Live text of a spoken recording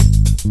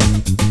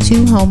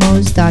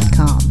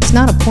twohomos.com. It's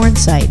not a porn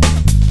site.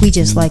 We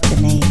just like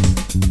the name.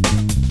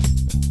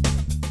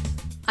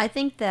 I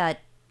think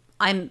that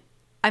I'm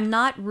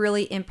not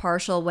really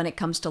impartial when it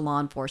comes to law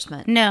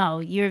enforcement. No,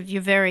 you're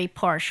very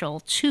partial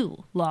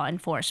to law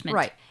enforcement.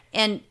 Right.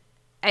 And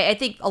I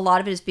think a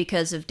lot of it is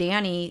because of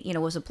Danny,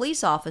 was a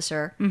police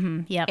officer.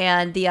 Mm-hmm, yep.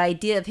 And the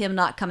idea of him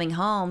not coming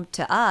home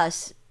to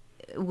us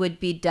would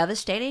be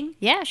devastating.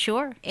 Yeah,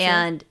 sure.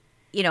 And,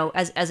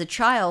 as a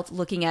child,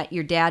 looking at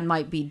your dad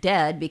might be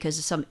dead because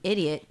of some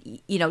idiot,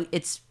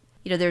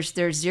 there's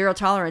zero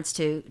tolerance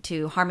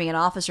to harming an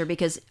officer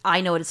because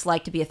I know what it's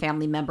like to be a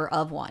family member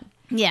of one.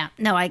 Yeah,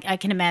 no, I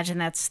can imagine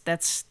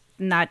that's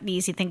not an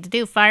easy thing to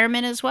do.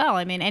 Firemen as well.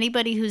 I mean,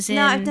 anybody who's in...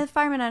 No, the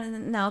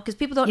firemen, no, because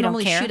people don't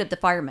normally shoot at the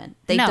firemen.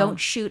 They don't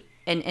shoot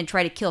and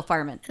try to kill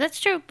firemen. That's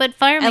true, but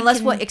firemen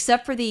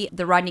except for the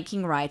Rodney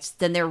King riots,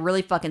 then they're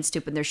really fucking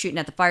stupid. They're shooting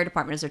at the fire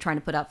department as they're trying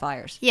to put out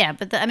fires. Yeah,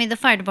 but the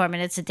fire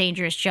department, it's a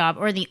dangerous job.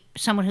 Or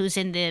someone who's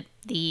in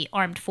the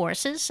armed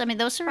forces. I mean,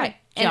 those are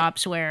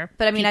jobs where...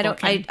 But I mean,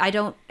 I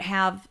don't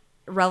have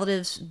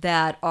relatives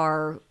that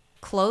are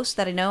close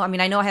that I know. I mean,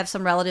 I know I have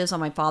some relatives on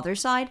my father's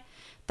side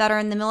that are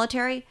in the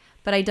military,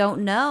 but I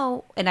don't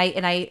know, and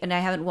I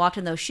haven't walked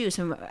in those shoes.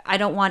 So I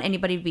don't want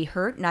anybody to be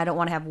hurt, and I don't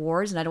want to have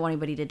wars, and I don't want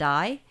anybody to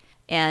die.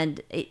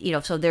 And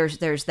so there's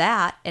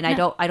that, and I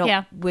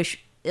don't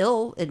wish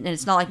ill, and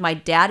it's not like my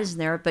dad is in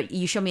there. But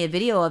you show me a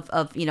video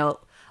of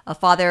a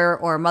father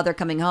or a mother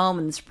coming home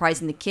and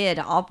surprising the kid,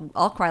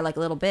 I'll cry like a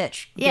little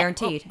bitch,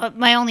 guaranteed. Well,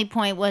 my only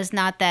point was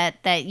not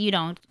that you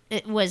don't.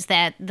 It was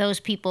that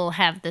those people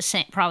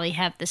probably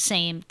have the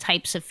same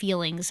types of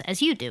feelings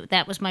as you do.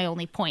 That was my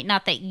only point.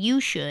 Not that you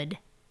should,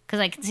 because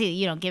I can see that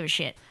you don't give a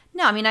shit.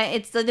 No, I mean,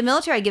 it's the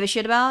military I give a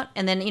shit about.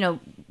 And then,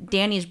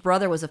 Danny's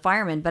brother was a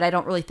fireman, but I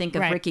don't really think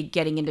of Ricky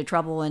getting into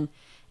trouble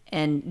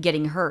and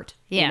getting hurt.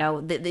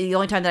 Yeah. The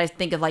only time that I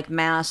think of like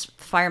mass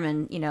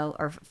firemen,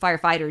 or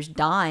firefighters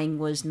dying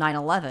was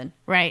 9/11.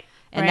 Right.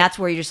 And that's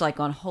where you're just like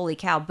going, holy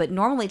cow. But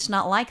normally it's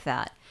not like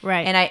that.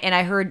 Right. And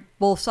I heard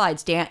both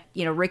sides.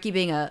 Ricky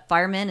being a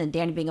fireman and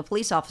Danny being a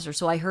police officer.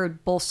 So I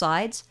heard both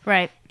sides.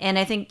 Right. And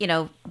I think,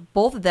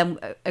 both of them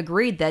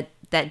agreed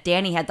that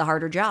Danny had the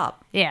harder job.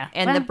 Yeah.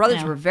 And the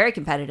brothers were very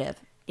competitive.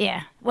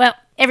 Yeah. Well,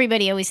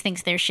 everybody always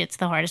thinks their shit's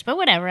the hardest, but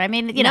whatever. I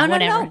mean, whatever.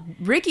 No.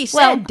 Ricky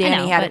said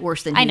Danny had it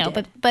worse than he did. I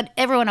know, but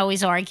everyone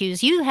always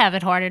argues, you have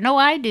it harder. No,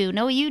 I do.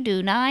 No, you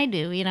do. No, I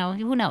do.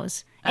 Who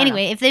knows?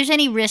 Anyway, if there's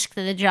any risk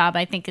to the job,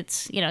 I think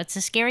it's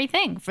a scary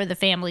thing for the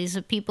families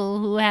of people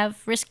who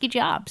have risky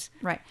jobs.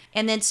 Right.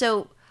 And then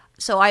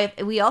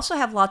we also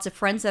have lots of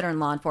friends that are in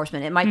law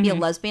enforcement. It might be a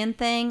lesbian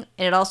thing,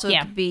 and it also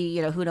could be,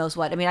 who knows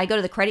what. I mean, I go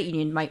to the credit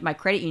union. My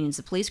credit union is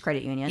the police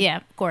credit union. Yeah,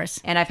 of course.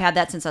 And I've had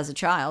that since I was a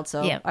child,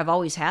 so I've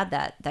always had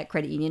that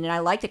credit union, and I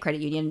like the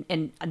credit union,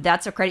 and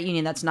that's a credit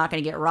union that's not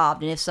going to get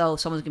robbed. And if so,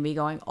 someone's going to be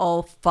going,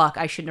 oh, fuck,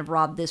 I shouldn't have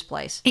robbed this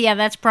place. Yeah,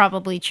 that's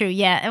probably true,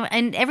 yeah.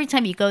 And every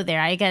time you go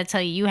there, I got to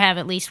tell you have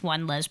at least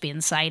one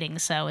lesbian sighting,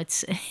 so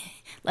it's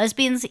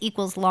lesbians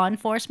equals law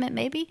enforcement,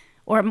 maybe?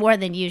 Or more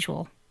than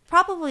usual.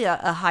 Probably a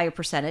higher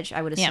percentage,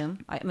 I would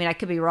assume. Yep. I mean, I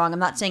could be wrong. I'm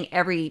not saying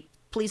every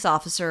police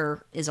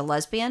officer is a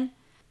lesbian,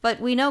 but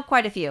we know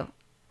quite a few.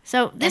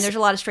 And there's a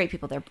lot of straight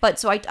people there. But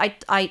so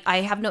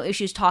I have no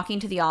issues talking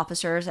to the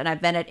officers, and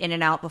I've been at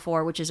In-N-Out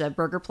before, which is a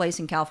burger place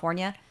in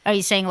California. Are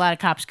you saying a lot of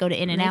cops go to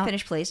In-N-Out? Let me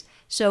finish, please.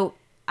 So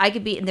I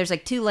could be, and there's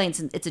like 2 lanes,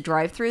 and it's a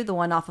drive-through, the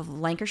one off of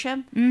Lancashire.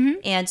 Mm-hmm.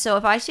 And so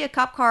if I see a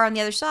cop car on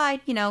the other side,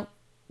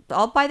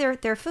 I'll buy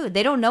their food.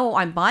 They don't know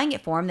I'm buying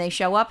it for them. They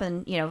show up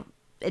and,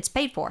 it's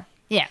paid for.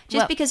 Yeah.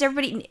 Just because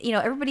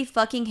everybody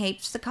fucking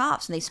hates the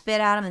cops and they spit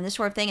at them and this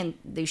sort of thing and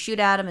they shoot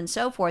at them and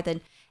so forth.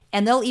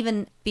 And they'll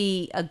even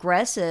be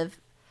aggressive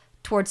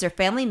towards their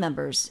family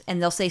members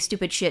and they'll say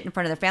stupid shit in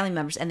front of their family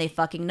members and they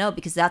fucking know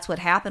because that's what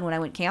happened when I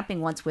went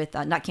camping once with,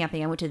 not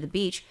camping, I went to the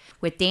beach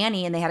with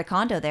Danny and they had a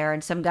condo there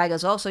and some guy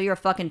goes, oh, so you're a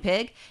fucking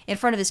pig? In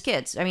front of his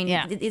kids. I mean,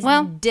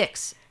 it's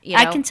dicks.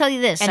 I can tell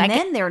you this. And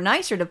then they're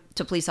nicer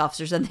to police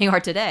officers than they are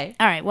today.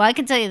 All right. Well, I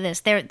can tell you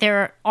this.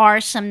 There are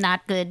some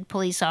not good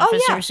police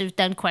officers who've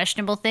done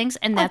questionable things,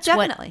 and that's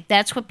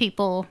what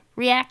people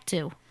react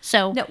to.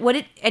 So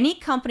any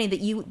company that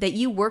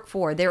you work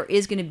for, there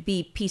is going to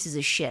be pieces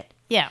of shit.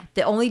 Yeah.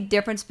 The only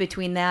difference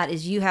between that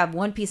is you have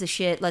one piece of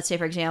shit. Let's say,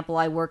 for example,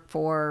 I work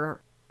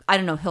for, I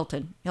don't know,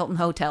 Hilton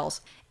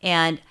Hotels,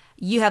 and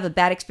you have a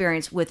bad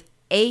experience with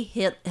a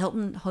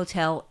Hilton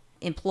Hotel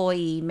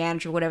employee,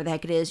 manager, whatever the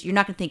heck it is. You're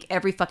not going to think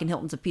every fucking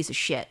Hilton's a piece of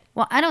shit.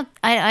 Well, I don't.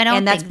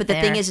 But the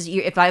thing is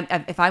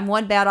if I'm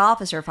one bad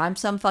officer, if I'm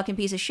some fucking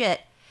piece of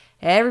shit,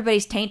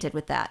 everybody's tainted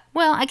with that.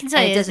 Well, I can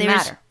tell you, it doesn't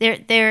matter.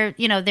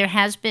 There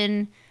has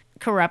been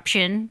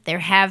corruption. There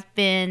have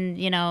been,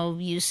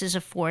 uses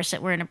of force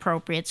that were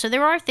inappropriate. So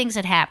there are things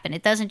that happen.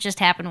 It doesn't just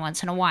happen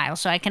once in a while.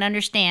 So I can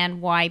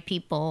understand why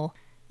people,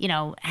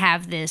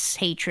 have this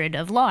hatred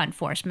of law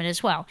enforcement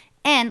as well.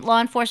 And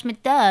law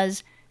enforcement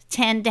does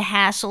tend to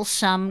hassle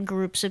some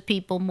groups of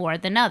people more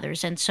than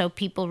others, and so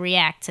people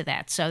react to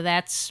that. So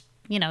that's,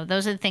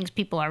 those are the things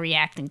people are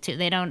reacting to.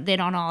 They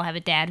don't all have a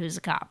dad who's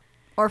a cop.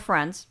 Or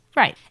friends.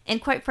 Right.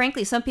 And quite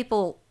frankly, some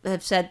people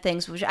have said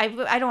things, which I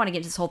don't want to get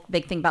into this whole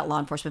big thing about law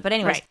enforcement. But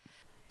anyways, Right.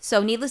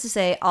 So needless to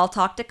say, I'll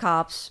talk to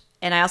cops.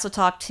 And I also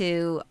talk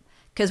to,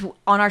 because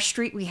on our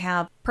street we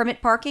have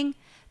permit parking,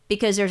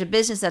 because there's a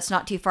business that's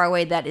not too far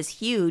away that is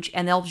huge,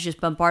 and they'll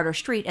just bombard our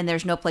street, and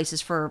there's no places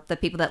for the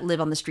people that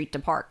live on the street to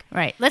park.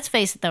 Right. Let's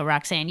face it, though,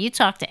 Roxanne, you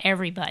talk to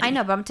everybody. I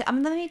know, but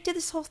let me do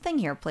this whole thing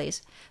here,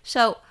 please.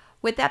 So,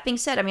 with that being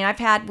said, I mean, I've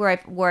had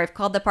where I've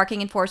called the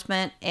parking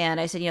enforcement, and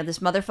I said, this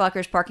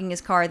motherfucker's parking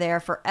his car there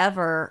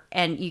forever,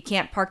 and you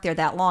can't park there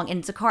that long.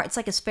 And it's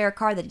like a spare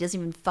car that he doesn't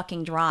even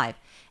fucking drive,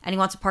 and he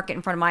wants to park it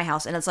in front of my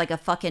house, and it's like a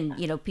fucking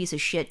piece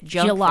of shit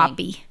junk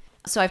Jalopy. thing.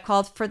 So I've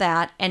called for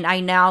that, and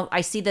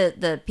I see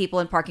the people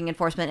in parking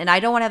enforcement, and I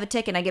don't want to have a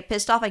ticket. And I get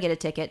pissed off, I get a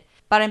ticket,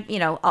 but I'll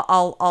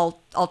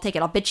take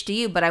it. I'll bitch to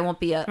you, but I won't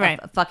be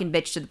a fucking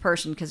bitch to the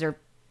person, because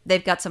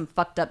they've got some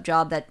fucked up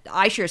job that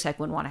I sure as heck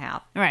wouldn't want to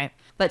have. Right.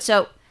 But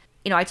so,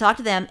 I talk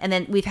to them, and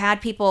then we've had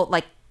people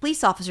like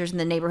police officers in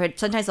the neighborhood.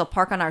 Sometimes they'll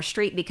park on our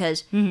street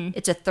because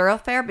it's a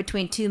thoroughfare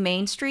between two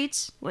main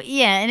streets. Well,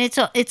 yeah, and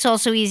it's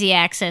also easy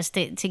access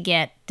to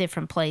get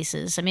different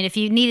places. I mean, if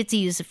you needed to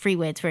use the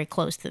freeway, it's very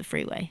close to the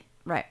freeway.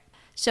 Right.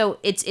 So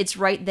it's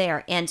right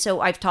there. And so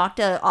I've talked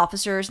to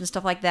officers and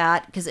stuff like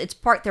that, because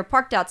they're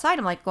parked outside.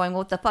 I'm like going, well,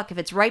 what the fuck? If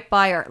it's right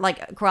by or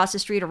like across the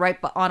street or right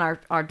on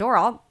our door,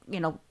 I'll,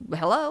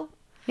 hello.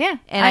 Yeah.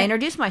 And I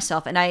introduce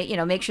myself, and I,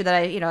 make sure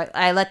that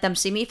I let them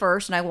see me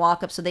first, and I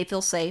walk up so they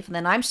feel safe, and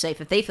then I'm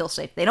safe if they feel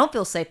safe. If they don't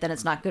feel safe, then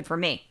it's not good for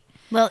me.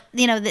 Well,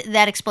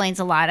 that explains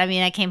a lot. I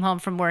mean, I came home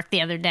from work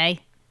the other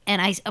day,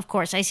 and I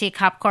see a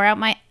cop car out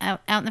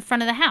in the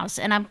front of the house,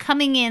 and I'm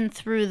coming in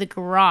through the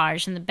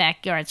garage in the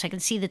backyard, so I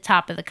can see the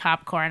top of the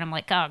cop car, and I'm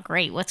like, oh,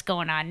 great, what's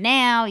going on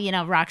now?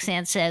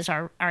 Roxanne says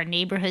our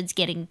neighborhood's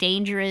getting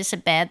dangerous,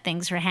 and bad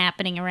things are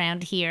happening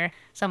around here.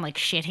 So I'm like,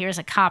 shit, here's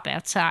a cop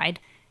outside.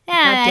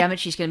 God damn it,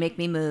 she's going to make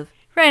me move.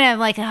 Right, I'm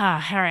like, oh,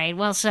 all right.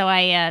 Well, so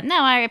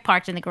I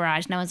parked in the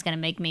garage. No one's going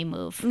to make me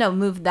move. No,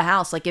 move the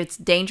house. Like, it's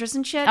dangerous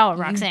and shit. Oh,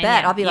 Roxanne, you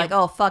bet. yeah, I'll be like,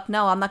 oh, fuck,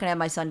 no, I'm not going to have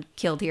my son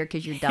killed here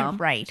because you're dumb.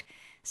 Right.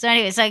 So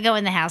anyways, I go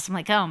in the house. I'm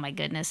like, oh, my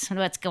goodness,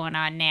 what's going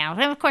on now?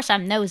 And of course,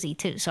 I'm nosy,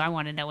 too, so I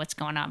want to know what's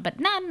going on, but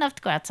not enough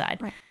to go outside.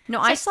 Right. No,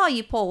 I saw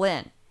you pull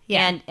in.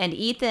 Yeah. And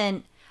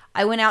Ethan,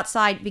 I went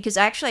outside because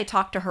actually I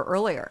talked to her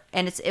earlier,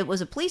 and it was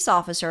a police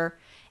officer,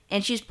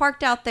 and she's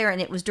parked out there, and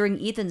it was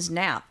during Ethan's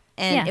nap.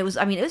 And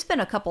it's been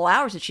a couple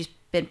hours that she's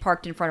been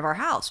parked in front of our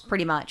house,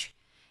 pretty much.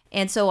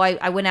 And so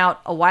I went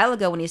out a while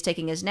ago when he was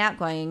taking his nap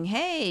going,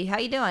 hey, how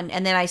you doing?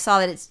 And then I saw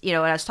that it's, and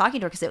I was talking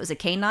to her because it was a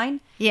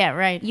canine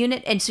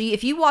unit. And so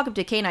if you walk up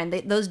to a canine,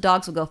 those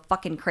dogs will go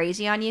fucking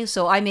crazy on you.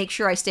 So I make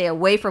sure I stay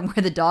away from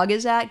where the dog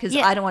is at because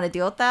I don't want to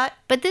deal with that.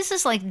 But this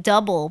is like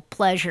double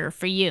pleasure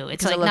for you.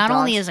 It's like not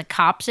only is a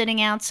cop sitting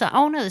outside.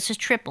 Oh, no, this is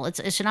triple.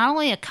 It's not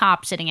only a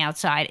cop sitting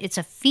outside, it's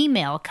a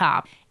female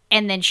cop.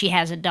 And then she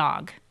has a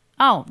dog.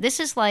 Oh, this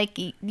is like,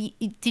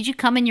 did you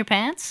come in your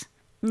pants?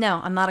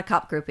 No, I'm not a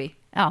cop groupie.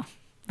 Oh,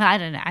 I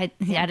don't know. I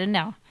didn't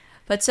know.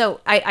 But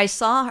so I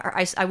saw her.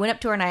 I went up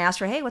to her and I asked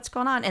her, hey, what's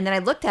going on? And then I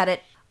looked at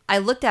it. I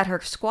looked at her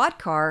squad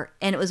car,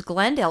 and it was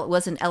Glendale. It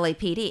wasn't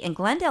LAPD. And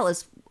Glendale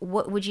is,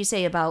 what would you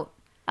say, about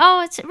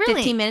it's really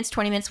 15 minutes,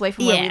 20 minutes away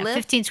from where we live?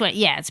 15, 20.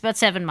 Yeah, it's about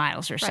 7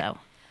 miles or so.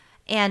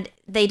 And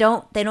they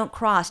don't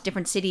cross.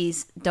 Different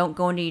cities don't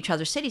go into each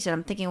other's cities. And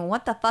I'm thinking, well,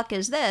 what the fuck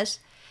is this?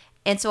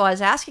 And so I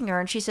was asking her,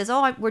 and she says,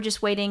 we're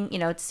just waiting,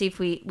 to see if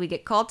we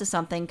get called to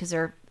something, because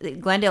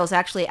Glendale is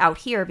actually out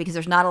here because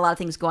there's not a lot of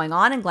things going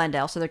on in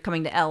Glendale, so they're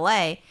coming to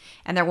L.A.,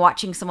 and they're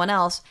watching someone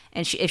else,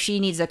 and if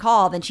she needs a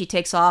call, then she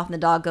takes off, and the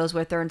dog goes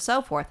with her, and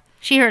so forth.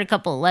 She heard a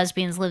couple of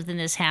lesbians lived in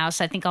this house.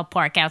 I think I'll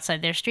park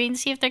outside their street and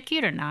see if they're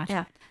cute or not.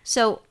 Yeah.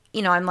 So,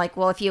 I'm like,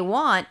 well, if you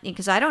want,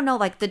 because I don't know,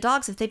 like, the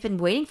dogs, if they've been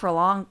waiting for a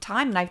long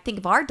time, and I think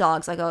of our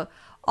dogs, I go,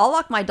 I'll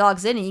lock my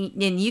dogs in,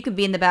 and you can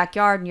be in the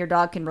backyard, and your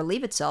dog can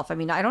relieve itself. I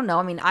mean, I don't know.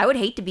 I mean, I would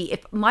hate to be,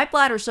 if my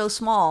bladder's so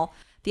small,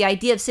 the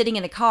idea of sitting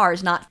in a car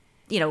is not,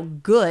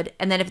 good.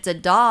 And then if it's a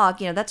dog,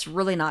 that's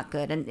really not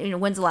good.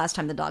 And, when's the last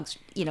time the dogs,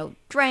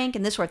 drank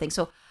and this sort of thing.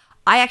 So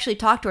I actually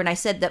talked to her, and I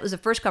said, that was the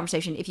first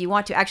conversation. If you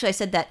want to, actually, I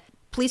said that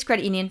police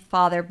credit union,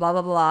 father, blah,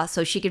 blah, blah,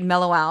 so she could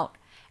mellow out.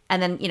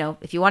 And then,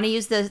 if you want to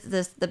use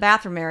the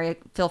bathroom area,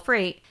 feel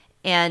free.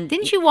 And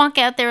didn't you walk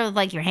out there with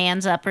like your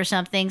hands up or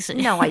something? So,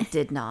 no, I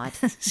did not.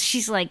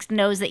 She's like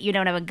knows that you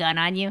don't have a gun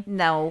on you.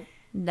 No.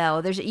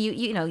 There's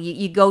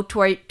you go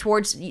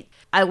towards.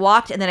 I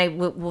walked, and then I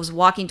was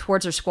walking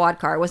towards her squad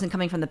car. I wasn't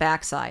coming from the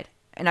backside,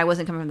 and I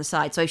wasn't coming from the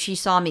side. So she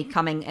saw me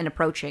coming and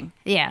approaching.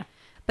 Yeah.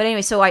 But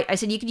anyway, so I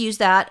said you could use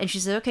that, and she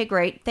said, okay,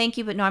 great, thank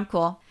you, but no, I'm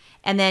cool.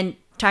 And then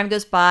time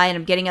goes by, and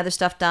I'm getting other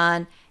stuff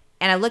done.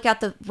 And I look out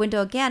the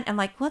window again. I'm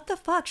like, what the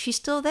fuck? She's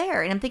still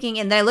there. And I'm thinking,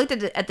 and then I looked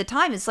at it at the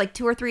time. It's like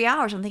 2 or 3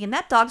 hours. I'm thinking,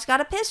 that dog's got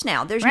to piss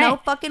now. There's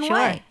no fucking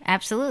way.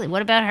 Absolutely.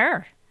 What about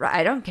her?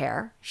 I don't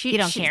care. You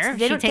don't care?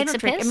 They she takes a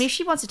piss? I mean, if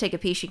she wants to take a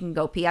pee, she can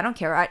go pee. I don't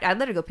care. I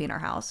let her go pee in our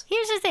house.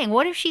 Here's the thing.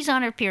 What if she's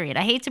on her period?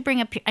 I hate to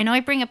bring up... I know I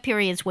bring up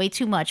periods way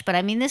too much, but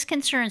I mean, this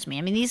concerns me.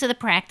 I mean, these are the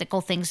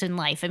practical things in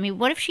life. I mean,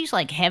 what if she's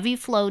like heavy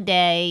flow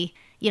day...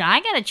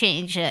 I got to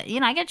change,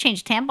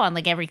 tampon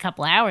like every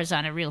couple hours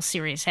on a real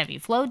serious heavy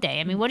flow day.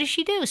 I mean, what does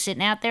she do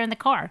sitting out there in the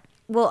car?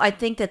 Well, I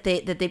think that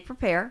they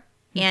prepare.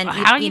 And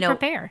how do you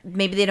prepare?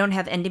 Maybe they don't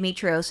have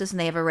endometriosis and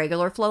they have a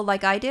regular flow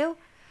like I do.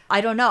 I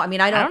don't know. I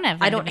mean, I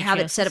don't have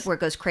it set up where it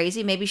goes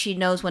crazy. Maybe she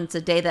knows when it's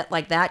a day that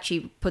like that,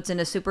 she puts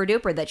in a super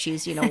duper that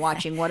she's,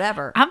 watching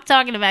whatever. I'm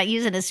talking about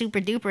using a super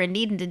duper and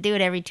needing to do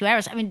it every 2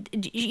 hours. I mean,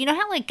 you know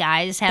how like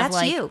guys have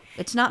That's you.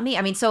 It's not me.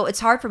 I mean, so it's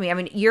hard for me. I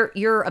mean,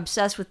 you're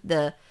obsessed with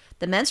the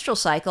menstrual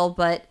cycle,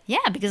 but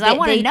yeah, because I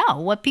want to know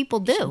what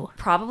people do.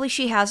 Probably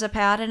she has a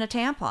pad and a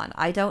tampon.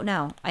 I don't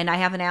know. And I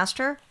haven't asked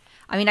her.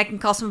 I mean, I can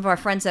call some of our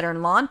friends that are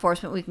in law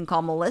enforcement. We can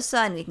call Melissa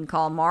and we can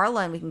call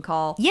Marla and we can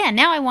call... Yeah,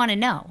 now I want to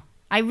know.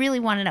 I really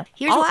want to know.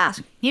 I'll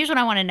ask. Here's what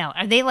I want to know.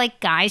 Are they like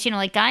guys?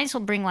 Like guys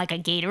will bring like a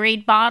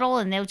Gatorade bottle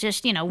and they'll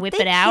just, whip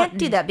it out. They can't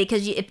do that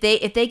because if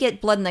they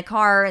get blood in the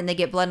car and they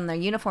get blood in their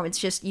uniform, it's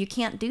just, you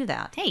can't do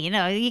that. Hey,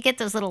 you get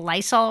those little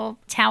Lysol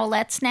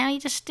towelettes now. You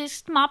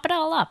just mop it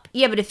all up.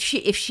 Yeah, but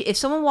if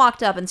someone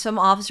walked up and some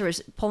officer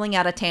is pulling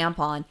out a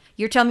tampon,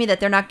 you're telling me that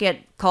they're not get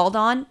called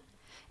on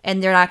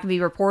and they're not going to be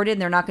reported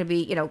and they're not going to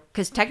be,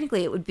 because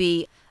technically it would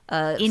be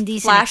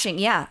indecent flashing.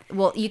 Yeah.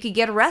 Well, you could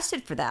get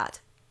arrested for that.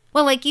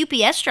 Well, like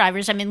UPS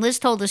drivers, I mean, Liz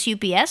told us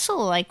UPS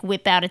will, like,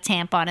 whip out a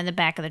tampon in the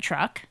back of the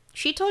truck.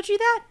 She told you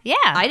that? Yeah.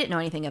 I didn't know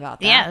anything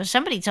about that. Yeah,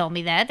 somebody told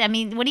me that. I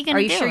mean, what are you going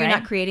to do, Are you sure right? you're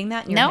not creating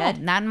that in your head?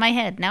 No, not in my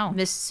head, no.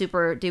 Miss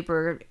Super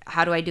Duper,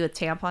 how do I do with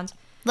tampons?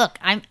 Look,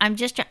 I'm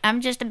just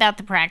about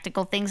the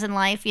practical things in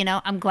life,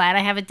 I'm glad I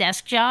have a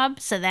desk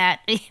job so that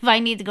if I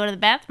need to go to the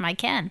bathroom, I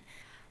can.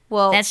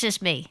 Well, that's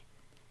just me.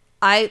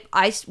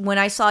 When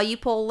I saw you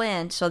pull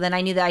in, so then I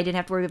knew that I didn't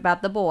have to worry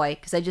about the boy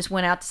because I just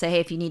went out to say, hey,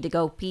 if you need to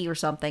go pee or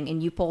something,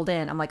 and you pulled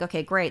in, I'm like,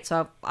 okay, great.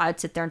 So I'd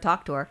sit there and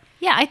talk to her.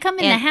 Yeah, I come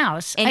in the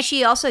house. And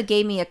she also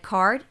gave me a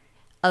card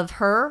of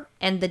her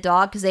and the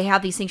dog because they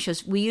have these things. She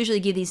goes, we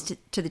usually give these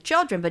to the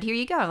children, but here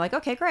you go. I'm like,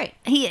 okay, great.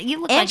 You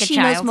look and like a she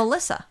child. knows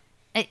Melissa.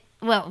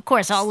 Well, of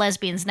course, all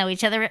lesbians know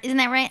each other. Isn't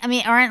that right? I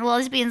mean, aren't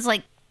lesbians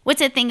like... What's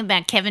that thing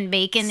about Kevin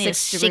Bacon?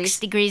 6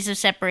 degrees of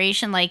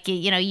separation. Like,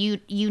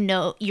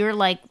 you're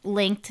like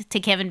linked to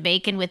Kevin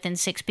Bacon within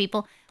 6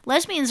 people.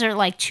 Lesbians are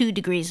like 2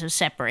 degrees of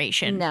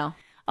separation. No.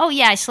 Oh,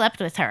 yeah, I slept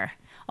with her.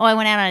 Oh, I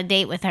went out on a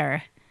date with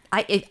her.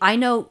 I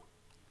know.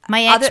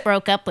 My ex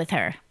broke up with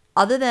her.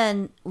 Other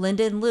than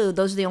Linda and Lou,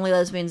 those are the only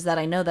lesbians that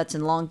I know that's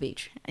in Long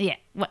Beach. Yeah.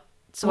 What?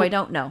 So I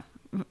don't know.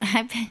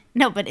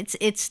 No, but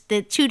it's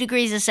the 2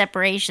 degrees of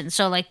separation.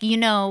 So, like,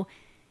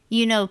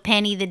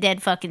 Penny, the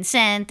dead fucking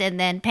scent, and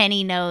then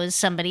Penny knows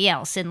somebody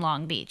else in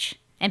Long Beach.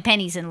 And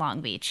Penny's in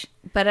Long Beach.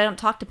 But I don't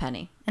talk to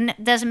Penny. And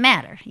it doesn't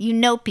matter. You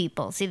know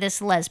people. See,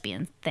 this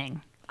lesbian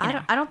thing.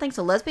 I don't think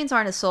so. Lesbians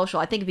aren't as social.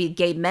 I think it'd be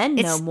gay men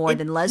know more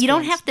than lesbians. You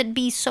don't have to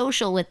be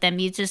social with them.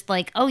 You just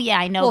like, oh yeah,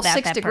 I know about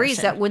that 6 degrees,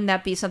 person. wouldn't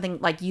that be something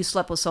like you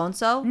slept with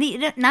so-and-so?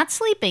 Not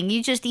sleeping.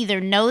 You just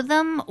either know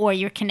them or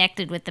you're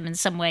connected with them in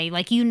some way.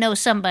 Like you know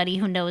somebody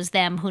who knows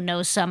them, who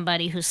knows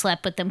somebody who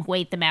slept with them, who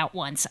ate them out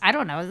once. I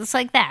don't know. It's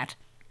like that.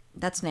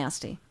 That's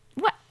nasty.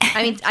 What?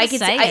 I mean,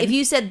 if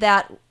you said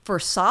that for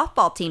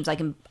softball teams, I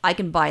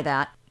can buy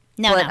that.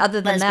 No, but other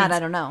than that, I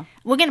don't know.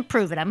 We're going to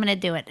prove it. I'm going to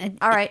do it.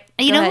 All right.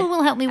 You know who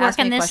will help me work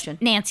on this? Question.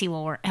 Nancy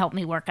will help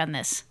me work on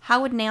this.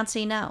 How would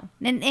Nancy know?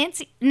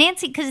 Nancy,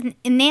 because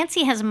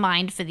Nancy has a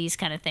mind for these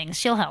kind of things.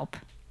 She'll help.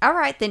 All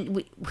right,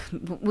 then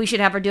we should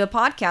have her do a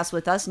podcast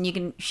with us, and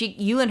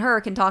you and her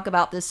can talk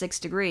about this 6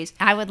 degrees.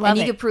 I would love it.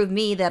 And you can prove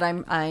me that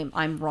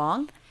I'm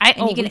wrong.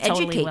 And you can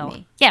educate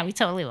me. Yeah, we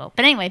totally will.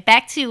 But anyway,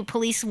 back to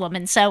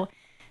policewoman. So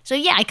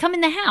yeah, I come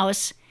in the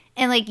house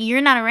and like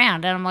you're not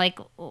around, and I'm like,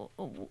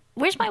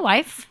 where's my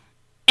wife?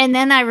 And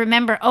then I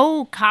remember,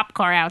 cop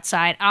car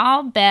outside.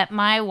 I'll bet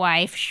my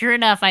wife. Sure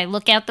enough, I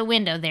look out the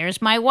window.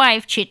 There's my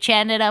wife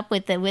chit-chatting it up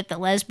with the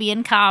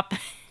lesbian cop.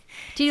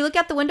 Did you look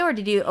out the window, or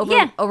did you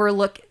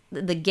overlook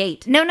the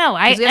gate? No.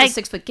 Because we have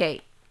a 6-foot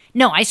gate.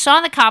 No, I saw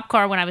the cop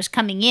car when I was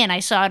coming in. I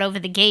saw it over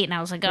the gate, and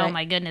I was like, oh,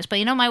 my goodness.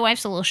 But, my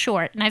wife's a little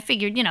short, and I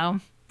figured,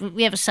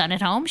 we have a son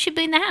at home. She'd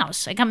be in the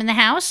house. I come in the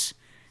house.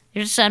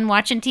 There's a son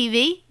watching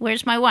TV.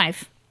 Where's my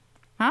wife?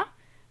 Huh?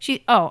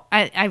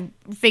 I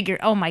figured,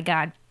 oh, my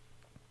God.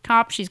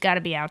 Cop, she's got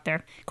to be out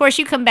there. Of course,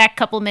 you come back a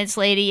couple minutes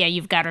later. Yeah,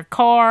 you've got her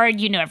card.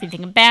 You know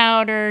everything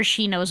about her.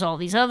 She knows all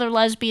these other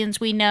lesbians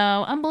we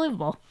know.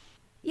 Unbelievable.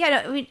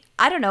 Yeah,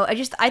 I don't know. I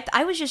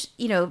was just,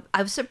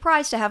 I was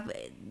surprised to have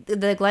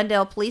the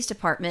Glendale Police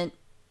Department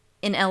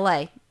in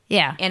L.A.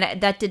 Yeah.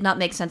 And that did not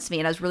make sense to me,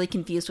 and I was really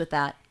confused with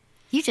that.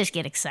 You just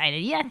get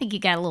excited. Yeah, I think you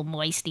got a little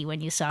moisty when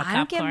you saw a cop car. I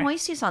don't get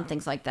moisties on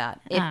things like that.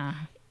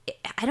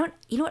 I don't,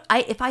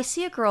 if I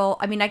see a girl,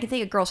 I can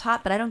think a girl's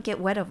hot, but I don't get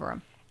wet over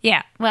them.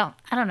 Yeah, well,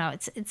 I don't know.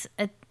 This is what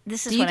I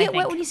think. Do you get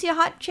wet when you see a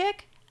hot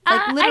chick?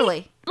 Like,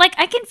 literally.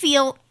 I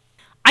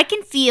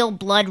can feel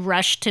blood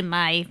rush to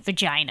my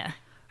vagina.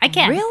 I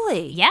can.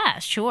 Really? Yeah,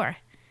 sure.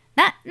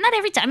 Not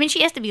every time.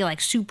 She has to be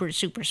like super,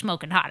 super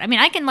smoking hot.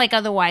 I can like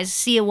otherwise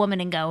see a woman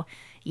and go,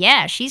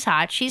 yeah, she's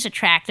hot, she's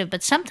attractive.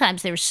 But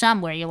sometimes there's some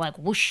where you're like,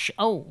 whoosh,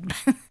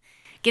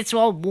 gets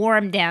all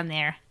warm down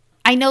there.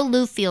 I know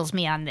Lou feels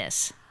me on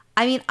this.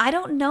 I mean, I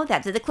don't know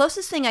that. The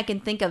closest thing I can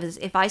think of is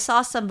if I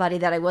saw somebody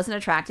that I wasn't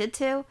attracted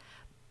to,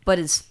 but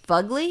is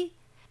fugly,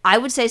 I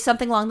would say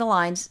something along the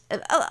lines,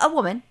 a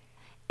woman,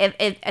 if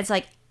it's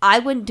like, I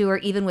wouldn't do her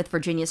even with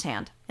Virginia's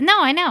hand.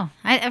 No, I know.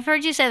 I've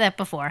heard you say that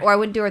before. Or I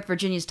wouldn't do her with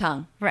Virginia's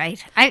tongue.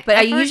 Right. But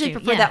I usually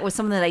prefer that with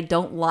someone that I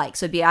don't like.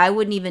 So it'd be, I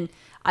wouldn't even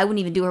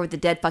do her with the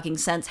dead fucking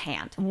sense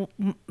hand.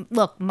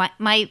 Look,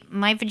 my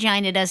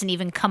vagina doesn't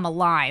even come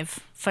alive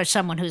for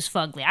someone who's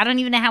fugly. I don't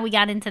even know how we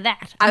got into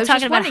that. I was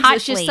talking just about wondering, hot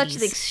it's just ladies.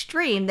 such an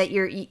extreme that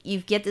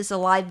you get this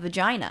alive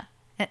vagina.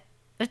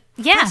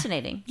 Yeah.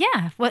 Fascinating.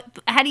 Yeah.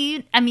 How do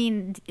you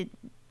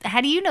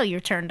know you're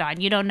turned on?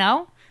 You don't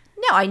know?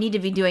 No, I need to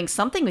be doing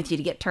something with you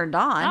to get turned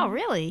on. Oh,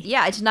 really?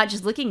 Yeah, it's not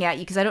just looking at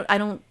you because I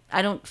don't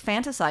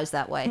fantasize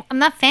that way. I'm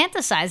not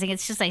fantasizing.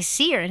 It's just I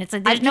see her, and it's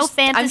like there's no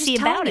fantasy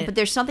about it. But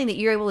there's something that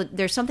you're able to.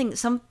 There's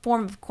some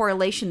form of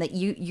correlation that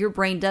your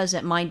brain does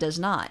that mine does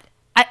not.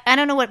 I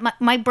don't know what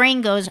my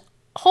brain goes.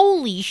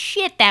 Holy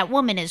shit, that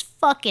woman is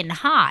fucking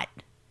hot.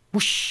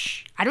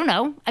 Whoosh. I don't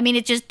know. I mean,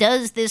 it just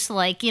does this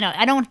like,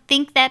 I don't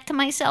think that to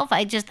myself.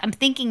 I'm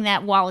thinking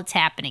that while it's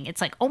happening.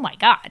 It's like, oh my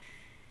God,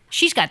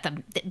 she's got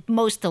the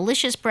most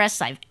delicious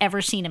breasts I've ever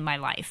seen in my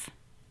life.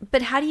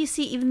 But how do you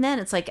see even then?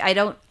 It's like, I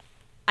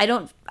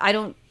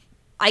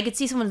could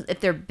see someone if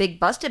they're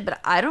big busted, but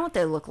I don't know what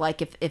they look like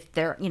if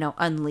they're,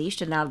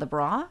 unleashed and out of the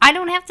bra. I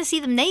don't have to see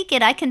them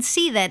naked. I can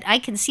see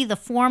the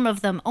form of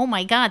them. Oh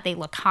my God, they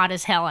look hot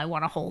as hell. I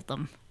want to hold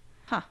them.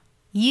 Huh.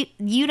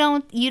 You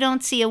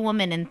don't see a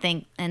woman and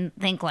think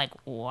like,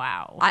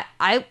 wow.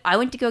 I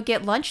went to go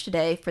get lunch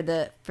today for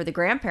the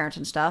grandparents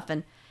and stuff,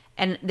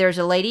 and there's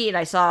a lady, and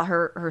I saw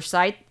her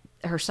side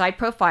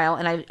profile,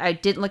 and I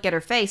didn't look at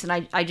her face,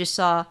 and I just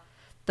saw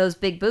those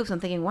big boobs. I'm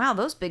thinking, wow,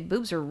 those big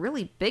boobs are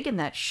really big in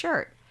that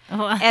shirt.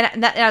 Oh.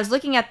 And I was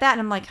looking at that,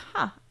 and I'm like,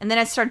 huh. And then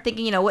I started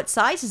thinking, what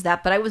size is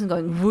that? But I wasn't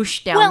going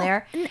whoosh down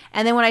there.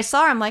 And then when I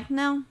saw her, I'm like,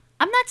 no.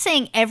 I'm not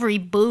saying every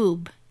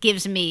boob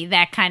gives me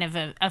that kind of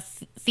a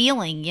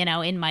feeling,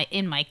 in my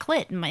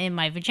clit, in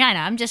my vagina.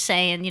 I'm just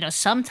saying,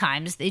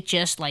 sometimes it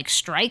just like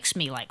strikes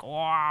me like,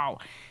 wow.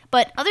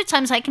 But other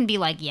times I can be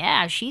like,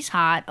 yeah, she's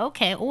hot.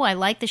 Okay. Oh, I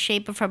like the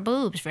shape of her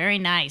boobs. Very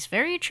nice.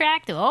 Very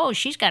attractive. Oh,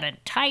 she's got a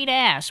tight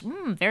ass.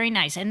 Very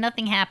nice. And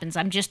nothing happens.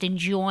 I'm just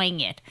enjoying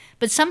it.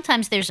 But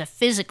sometimes there's a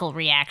physical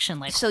reaction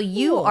like, so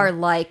you are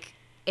like,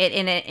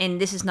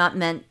 and this is not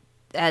meant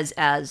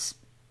as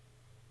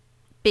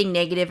being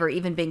negative or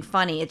even being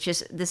funny. It's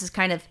just, this is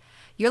kind of,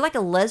 you're like a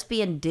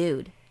lesbian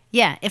dude.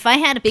 Yeah. If I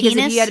had a penis.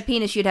 Because if you had a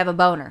penis, you'd have a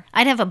boner.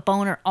 I'd have a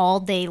boner all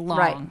day long.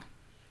 Right.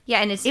 Yeah.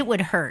 And it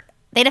would hurt.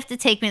 They'd have to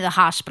take me to the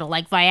hospital.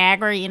 Like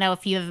Viagra,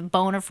 if you have a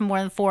boner for more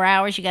than 4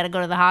 hours, you got to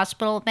go to the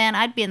hospital. Man,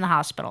 I'd be in the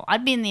hospital.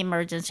 I'd be in the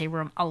emergency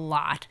room a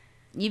lot.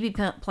 You'd be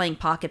playing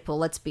pocket pool,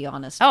 let's be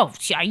honest. Oh,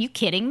 are you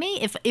kidding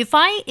me? If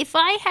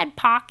I had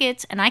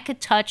pockets and I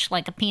could touch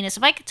like a penis,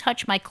 if I could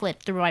touch my clit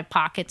through my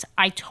pockets,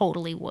 I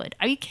totally would.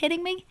 Are you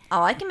kidding me?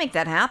 Oh, I can make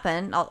that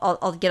happen.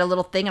 I'll get a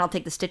little thing and I'll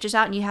take the stitches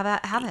out and you have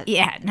it.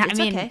 Yeah, it's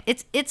okay.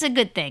 It's a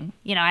good thing.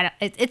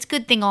 It's a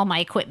good thing all my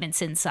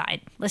equipment's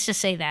inside. Let's just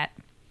say that.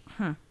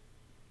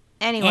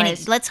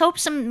 Anyways, let's hope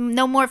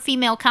no more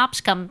female cops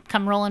come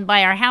rolling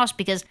by our house,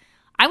 because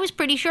I was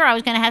pretty sure I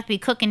was going to have to be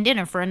cooking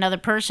dinner for another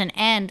person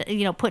and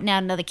putting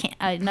out another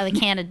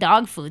can of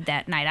dog food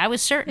that night. I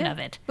was certain of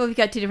it. Well, we've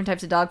got 2 different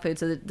types of dog food,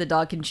 so the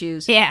dog can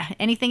choose. Yeah,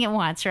 anything it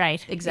wants,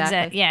 right?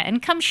 Exactly. Yeah,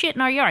 and come shit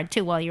in our yard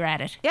too while you're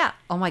at it. Yeah.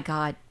 Oh my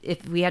God,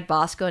 if we had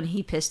Bosco and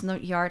he pissed in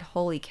the yard,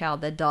 holy cow,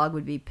 that dog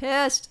would be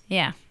pissed.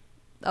 Yeah.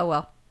 Oh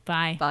well.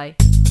 Bye. Bye.